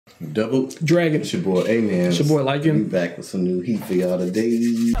Double Dragon. It's your boy AMENZ. It's your boy Lycan. We back with some new heat for y'all today.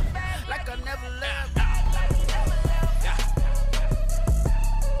 You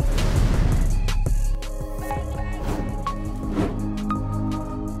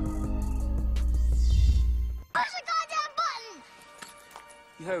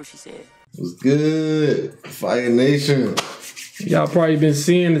heard what she said. What's good, Fire Nation? Y'all probably been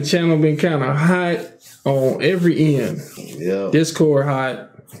seeing the channel been kind of hot on every end. Yeah. Discord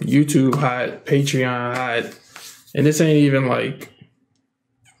hot, YouTube hot, Patreon hot, and this ain't even like,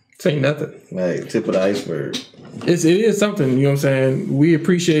 this ain't nothing. Like tip of the iceberg. It is something, you know what I'm saying? We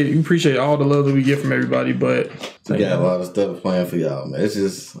appreciate it. We appreciate all the love that we get from everybody, but we got a lot of stuff planned for y'all, man. It's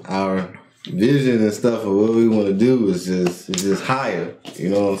just our vision and stuff of what we want to do is just higher. You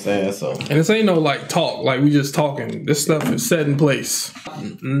know what I'm saying? So, and this ain't no like talk, like we just talking. This stuff is set in place.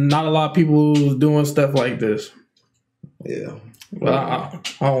 Not a lot of people doing stuff like this. Yeah. Well, I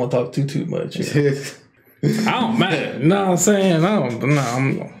don't want to talk too much. I don't mind. You know what I'm saying? I'm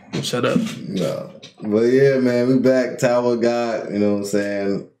gonna shut up. No. But yeah, man, we back. Tower of God, you know what I'm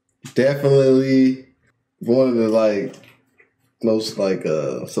saying? Definitely one of the like most like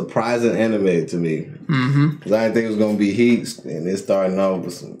surprising anime to me. Because I didn't think it was gonna be heat, and it's starting off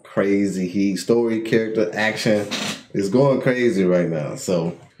with some crazy heat. Story, character, action. It's going crazy right now.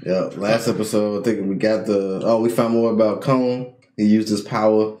 So yeah, last episode I think we got we found more about Cone. He used his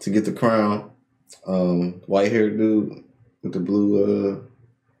power to get the crown. White haired dude with the blue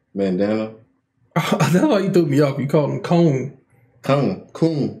bandana. That's why you threw me off. You called him Cone.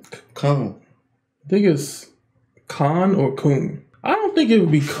 Coon. I think it's Con or Coon. I don't think it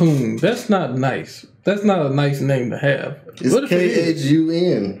would be Coon. That's not nice. That's not a nice name to have. It's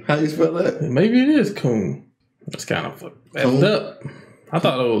Khun. How you spell that? Maybe it is Coon. That's kind of effed up. I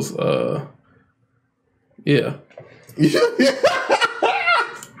thought it was yeah.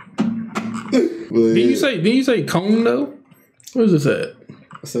 Well, Did you say Cone though? Where's this at?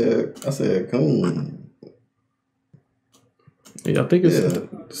 I said Coon. Yeah, I think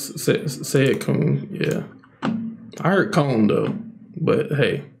it's say it Coon. Yeah, I heard Cone though, but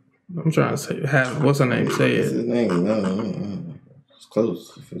hey, I'm trying to say what's her name? Say What's it. his name? No. It's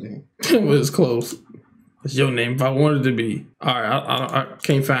close. Well, it's close. It's your name if I wanted to be. All right, I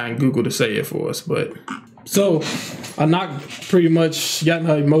can't find Google to say it for us, but so Anak pretty much got in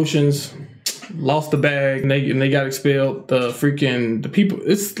her emotions. Lost the bag and they got expelled. The people,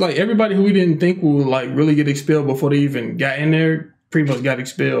 it's like everybody who we didn't think would like really get expelled before they even got in there pretty much got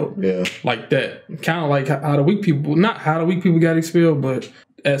expelled. Yeah. Like that. Kind of like how the weak people, not how the weak people got expelled, but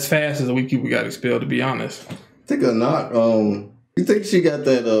as fast as the weak people got expelled, to be honest. I think or not, you think she got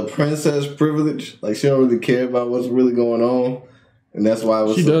that princess privilege? Like she don't really care about what's really going on. And that's why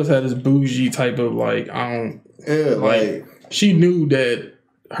she does have this bougie type of like, she knew that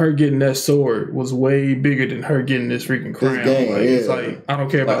her getting that sword was way bigger than her getting this freaking crown. It's like, I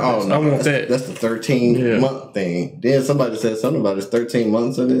don't care about this. I want that. That's the 13-month thing. Then somebody said something about it's 13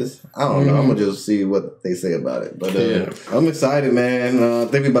 months of this. I don't know. I'm going to just see what they say about it. But I'm excited, man. I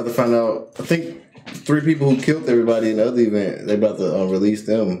think we're about to find out. I think 3 people who killed everybody in the other event, they're about to release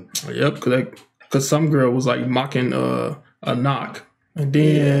them. Yep, because some girl was like mocking a knock. And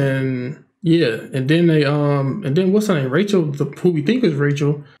then... Yeah, and then what's her name? Rachel, who we think is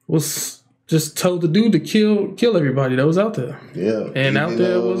Rachel, was just told the dude to kill everybody that was out there. Yeah, and out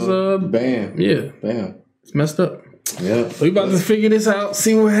there was Bam. Yeah, Bam. It's messed up. Yeah, so we about to figure this out,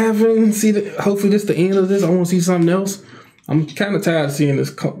 see what happens. Hopefully this the end of this. I want to see something else. I'm kind of tired of seeing this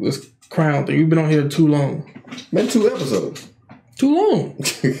crown thing. We've been on here too long. Been 2 episodes. Too long.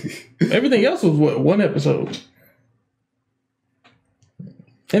 Everything else was what, 1 episode.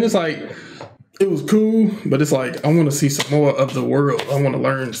 And it's like, it was cool, but it's like, I want to see some more of the world. I want to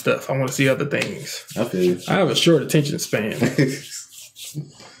learn stuff. I want to see other things. I feel you. I have a short attention span.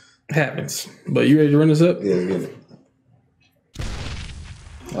 Happens. But you ready to run this up? Yeah, get it.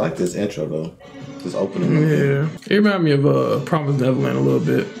 I like this intro, though. This opening. Yeah. It reminded me of Promised Neverland a little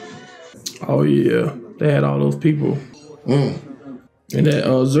bit. Oh, yeah. They had all those people. And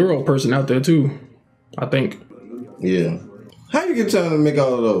that Zero person out there, too. I think. Yeah. How you get time to make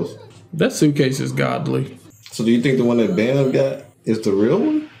all of those? That suitcase is godly. So do you think the one that Bam got is the real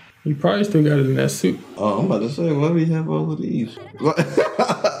one? You probably still got it in that suit. Oh, I'm about to say, why do we have all of these? Like,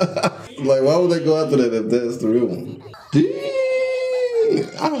 why would they go after that if that's the real one?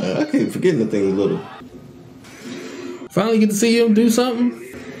 I keep forgetting the thing a little. Finally get to see him do something.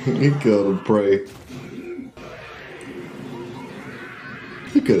 He killed him, pray.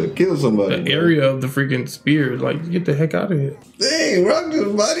 He could have killed somebody. The area of the freaking spear, like, get the heck out of here. Dang, Rock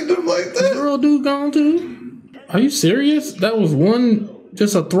just bodied him like that. Is the real dude gone too? Are you serious? That was one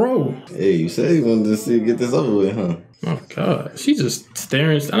Just a throw. Hey, you said you wanted to see get this over with, huh? Oh God, she just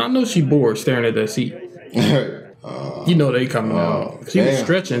staring, and I know she bored staring at that seat. You know they coming out. She was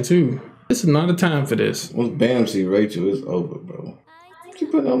stretching too. This is not a time for this. Once Bam see Rachel, it's over, bro.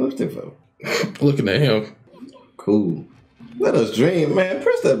 Keep putting on lipstick for. Looking at him. Cool. Let us dream, man.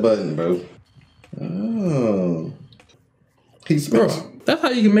 Press that button, bro. Oh. He's Bro, that's how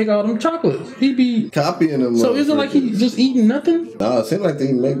you can make all them chocolates. He be copying them. So is it like he just eating nothing? Nah, it seems like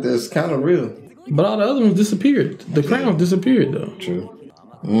they make this kind of real. But all the other ones disappeared. The crowns disappeared though. True.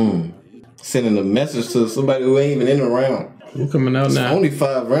 Sending a message to somebody who ain't even in the round. We're coming out now. Only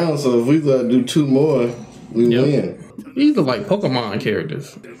 5 rounds, so if we gotta do 2 more, we win. These are like Pokemon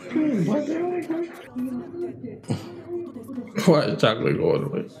characters. Why is chocolate going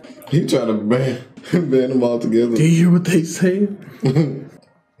away? He trying to band them all together. Do you hear what they say? What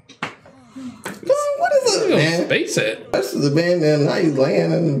is it, man? Space at? That's the band that now he's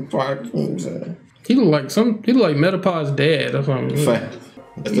laying in the park. He look like Metapod's dad or something. Fact.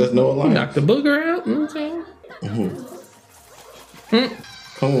 There's no alliance. He knocked the booger out, you know what I'm saying?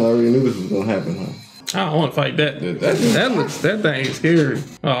 Come on, I already knew this was gonna happen, huh? I don't want to fight that. That thing is scary.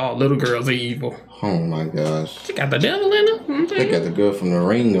 Oh, little girl's evil. Oh my gosh. She got the devil in her. They got the girl from The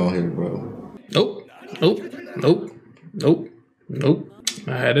Ring on here, bro. Nope.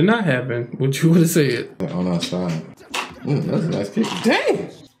 That did not happen. What you would have said. On our side. That's a nice kick. Dang!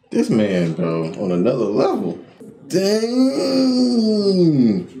 This man, bro, on another level. Dang!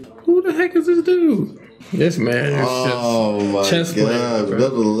 Who the heck is this dude? This man is just chest god,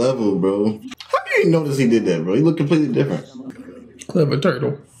 another level, bro. How do you notice he did that, bro? He looked completely different. Clever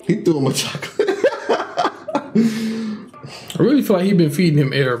turtle. He threw him a chocolate. I really feel like he been feeding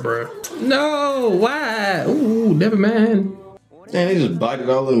him air, bro. No, why? Ooh, never mind. Damn, they just bited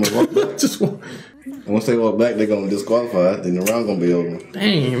all of them and walked back. Just walk. Once they walk back, they're gonna disqualify. Then the round gonna be over.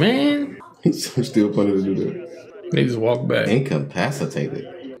 Dang, man. He's still funny to do that. They just walk back. Incapacitated.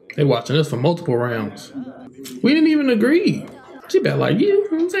 They watching us for multiple rounds. We didn't even agree. She bet like you know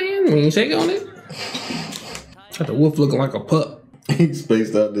what I'm saying? We ain't shake on it. Got the wolf looking like a pup. He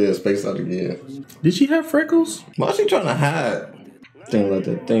spaced out there, spaced out again. Did she have freckles? Why's she trying to hide? Thing like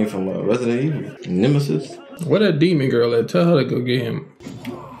that thing from Resident Evil. Nemesis. Where that demon girl at? Tell her to go get him.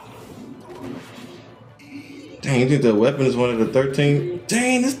 Dang, you think the weapon is one of the 13?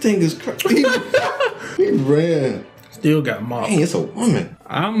 Dang, this thing is crazy. He ran. Still got mopped. Dang, it's a woman.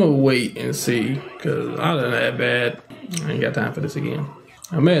 I'ma wait and see, cause I done that bad. I ain't got time for this again.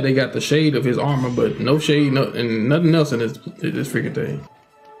 I'm mad they got the shade of his armor, but no shade, and nothing else in this freaking thing.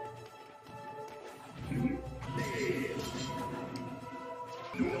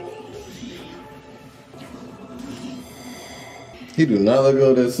 He do not let go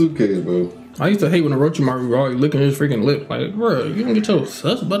of that suitcase, bro. I used to hate when Orochimaru was always licking his freaking lip. Like, bro, you don't get your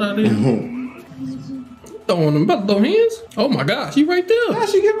sus butt out of here. Throwing them about to throw hands. Oh my gosh, she right there. How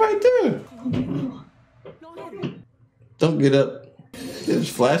she get right there? Don't get up.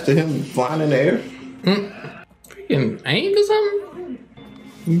 Just flash to him flying in the air. Freaking aim or something?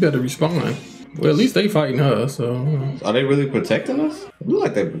 You better respond. Well, at least they fighting her, so. Are they really protecting us? It look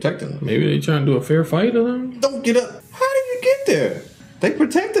like they're protecting us. Maybe they trying to do a fair fight or something? Don't get up. How did you get there? They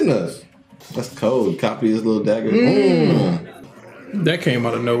protecting us. That's cold. Copy his little dagger. That came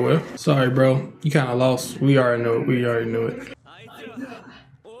out of nowhere. Sorry, bro. You kind of lost. We already know it. We already knew it.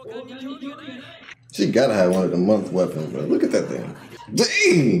 She gotta have one of the month weapons, bro. Look at that thing.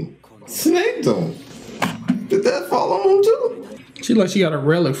 Dang! Snaked him. Did that fall on him too? She like she got a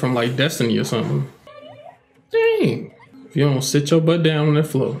relic from like Destiny or something. Dang. If you don't sit your butt down on that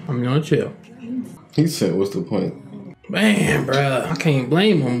floor, I'm gonna chill. He said, what's the point? Man, bro, I can't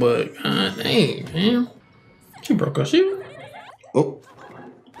blame him, but dang, man. She broke her shoe. Oh.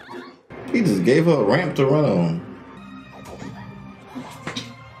 He just gave her a ramp to run on.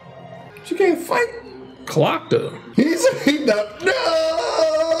 She can't fight. Clocked her. He not. No,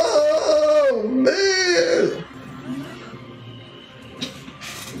 man.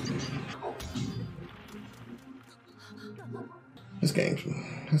 This game's.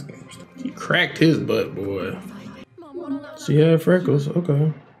 He cracked his butt, boy. She had freckles.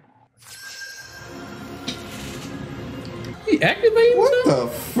 Okay. He activated What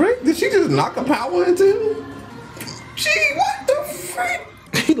himself? the frick? Did she just knock a power into him? What the frick?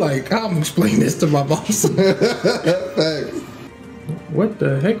 He like, I'm explaining this to my boss. Thanks. What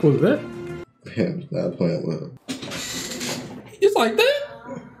the heck was that? Man, not playing with her. It's like that?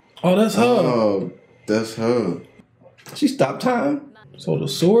 Oh, that's her. Oh, that's her. She stopped time. So the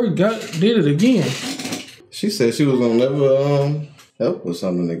sword did it again. She said she was gonna never help with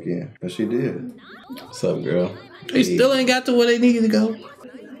something again, but she did. What's up, girl? They still ain't got to where they needed to go.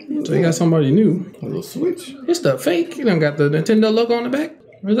 So you got somebody new. A little switch. It's the fake. You done got the Nintendo logo on the back.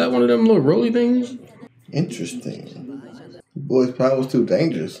 Or is that one of them little rolly things? Interesting. Boy's power's too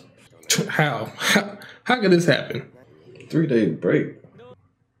dangerous. How? How could this happen? 3-day break.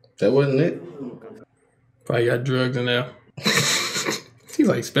 That wasn't it? Probably got drugs in there. He's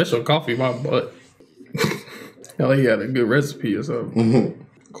like special coffee, my butt. Hell, he got a good recipe or something.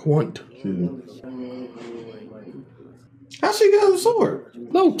 Quant. How she got a sword?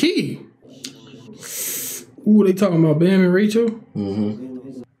 Low key. Ooh, they talking about Bam and Rachel?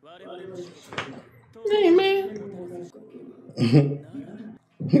 Hey, man.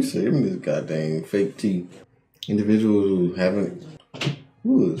 You see him this goddamn fake tea. Individuals who haven't.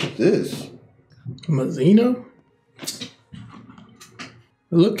 Who is this? Mazzino?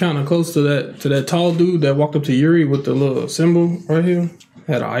 It looked kind of close to that tall dude that walked up to Yuri with the little symbol right here.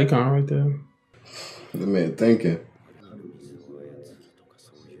 Had an icon right there. The man thinking.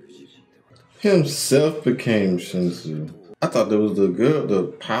 Himself became Shinsu. I thought there was the girl, the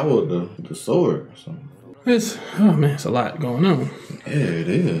power, the sword or something. It's a lot going on. Yeah, it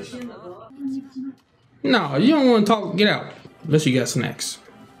is. No, you don't want to talk. Get out. Unless you got snacks.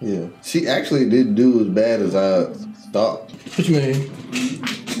 Yeah. She actually didn't do as bad as I thought. What you mean?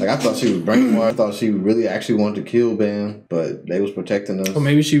 Like, I thought she was brainwashed. I thought she really actually wanted to kill Bam, but they was protecting us. Or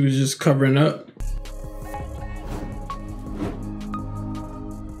maybe she was just covering up.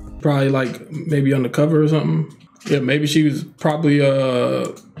 Probably like maybe undercover or something. Yeah, maybe she was probably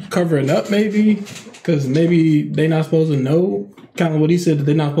covering up maybe. Because maybe they not supposed to know. Kind of what he said, that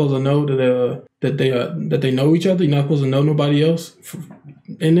they're not supposed to know that they know each other. You're not supposed to know nobody else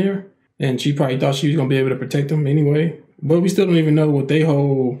in there. And she probably thought she was going to be able to protect them anyway. But we still don't even know what their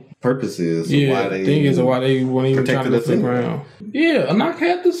whole purpose is. Yeah, why they thing is why they won't even try to stick anyway. around. Yeah, Anak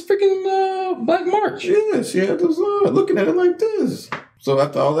had this freaking Black March. Yeah, she had this looking at it like this. So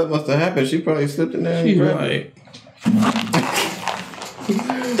after all that must have happened, she probably slipped in there and She's grabbed like,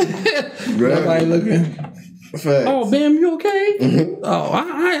 Nobody looking. Facts. Oh, Bam, you okay? Oh,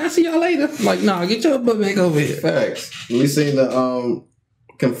 I see y'all later. Like, nah, get your butt back over here. Facts. We seen the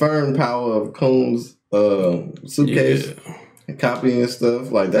confirmed power of Coon's suitcase and copying and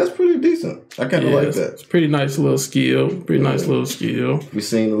stuff. Like, that's pretty decent. I kind of like that. It's pretty nice little skill. Nice little skill. We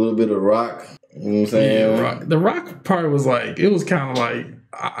seen a little bit of Rock. You know what I'm saying? Yeah, Rock. The Rock part was like, it was kind of like,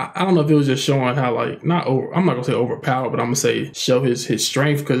 I don't know if it was just showing how, like, I'm not going to say overpowered, but I'm going to say show his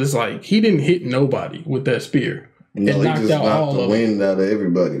strength, because it's like, he didn't hit nobody with that spear. No, he just knocked the wind out of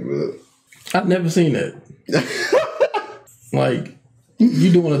everybody. But I've never seen that. Like,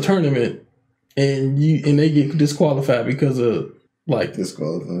 you doing a tournament and they get disqualified because of, like...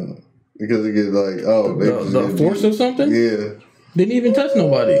 Disqualified. Because they get, like, the force or something? Yeah. Didn't even touch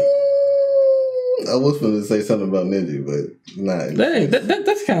nobody. I was going to say something about Ninja, but not.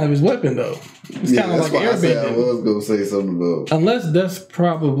 That's kind of his weapon, though. It's kind of like airbending. I was going to say something about. Unless that's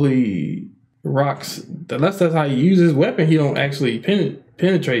probably Rock's. Unless that's how he uses his weapon, he don't actually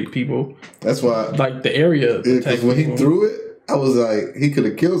penetrate people. That's why. Like the area. Because when he threw it, I was like, he could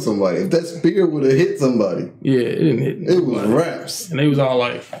have killed somebody. If that spear would have hit somebody. Yeah, it didn't hit nobody. It was raps. And they was all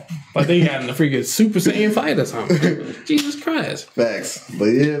like they had in a freaking Super Saiyan fight or something. Jesus Christ. Facts. But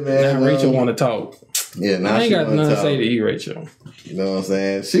yeah, man. Now Rachel want to talk. Yeah, now I ain't she got nothing to say to you, you, Rachel. You know what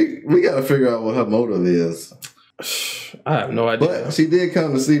I'm saying? We got to figure out what her motive is. I have no idea. But she did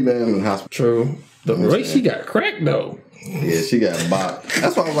come to see Bam in the hospital. True. The way she got cracked, though. Yeah, she got bopped.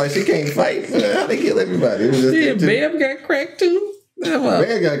 That's why I was like, she can't fight. How they kill everybody? It was just Yeah, Bam got cracked, too.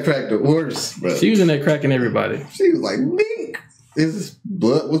 Bam got cracked the worst, bro. She was in there cracking everybody. She was like, bink. His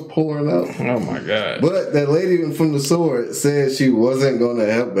blood was pouring out. Oh my God. But that lady from the sword said she wasn't going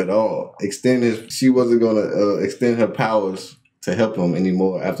to help at all. She wasn't going to extend her powers to help him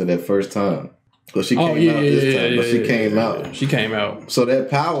anymore after that first time. So she came out this time, but she came out. She came out. So that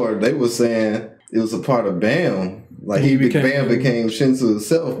power, they were saying it was a part of Bam. Like Bam became Shinsu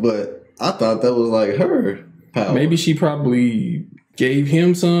itself, but I thought that was like her power. Maybe she probably gave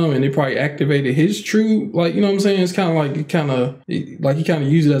him some, and it probably activated his true, like, you know what I'm saying? It's kind of like, he kind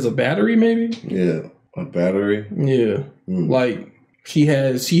of used it as a battery, maybe. Yeah, a battery. Yeah, like he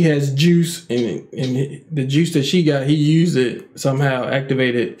has juice, and the juice that she got, he used it somehow,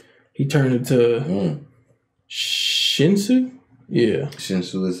 activated. He turned into Shinsu. Yeah,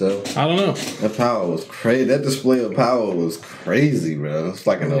 Shinsu itself. I don't know. That power was crazy. That display of power was crazy, bro. It's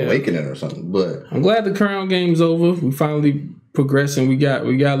like an awakening or something. But I'm glad the Crown game's over. We finally progressing. We got a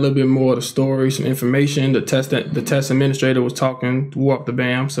little bit more of the story, some information. The test administrator was talking to walk the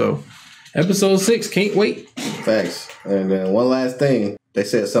Bam. So episode 6, can't wait. Facts. And then one last thing, they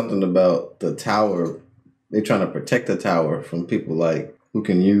said something about the tower they trying to protect the tower from people like who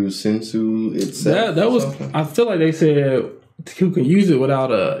can use Sensu itself. That was. I feel like they said who can use it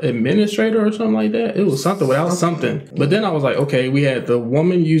without a administrator or something like that. It was something without something. But then I was like, okay, we had the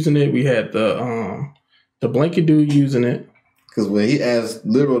woman using it. We had the blanket dude using it. Because when he asked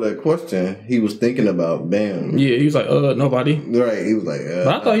Literal that question, he was thinking about Bam. Yeah, he was like, nobody. Right, he was like, But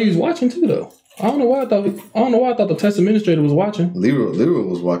I thought he was watching too, though. I don't know why I thought the test administrator was watching. Literal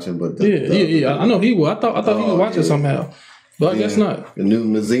was watching, but I know he was. I thought he was watching somehow. But I guess not. The new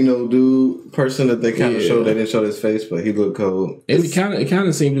Mazzino dude person that they kind of showed, they didn't show his face, but he looked cold. It kind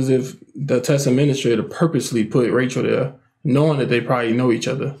of seemed as if the test administrator purposely put Rachel there, knowing that they probably know each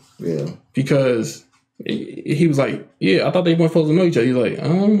other. Yeah. Because he was like, yeah, I thought they weren't supposed to know each other. He's like,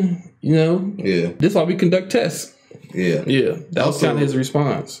 this is why we conduct tests. Yeah. Yeah. That was kind of his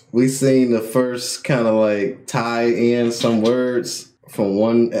response. We seen the first kind of like tie in some words from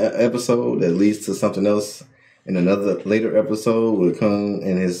one episode that leads to something else in another later episode would come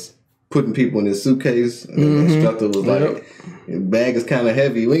and his putting people in his suitcase. And the instructor was like, your bag is kind of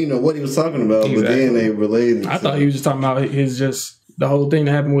heavy. We didn't know what he was talking about, but then they related. I thought he was just talking about the whole thing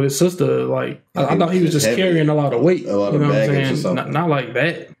that happened with his sister. Like, I thought he was just carrying a lot of weight. A lot of baggage or something. Not like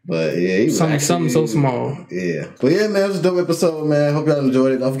that. But yeah, he was something so small. Yeah. But yeah, man, it was a dope episode, man. Hope y'all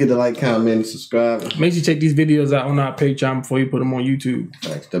enjoyed it. Don't forget to like, comment, and subscribe. Make sure you check these videos out on our Patreon before you put them on YouTube.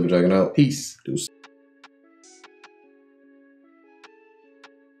 Thanks. Double Dragon out. Peace. Deuce.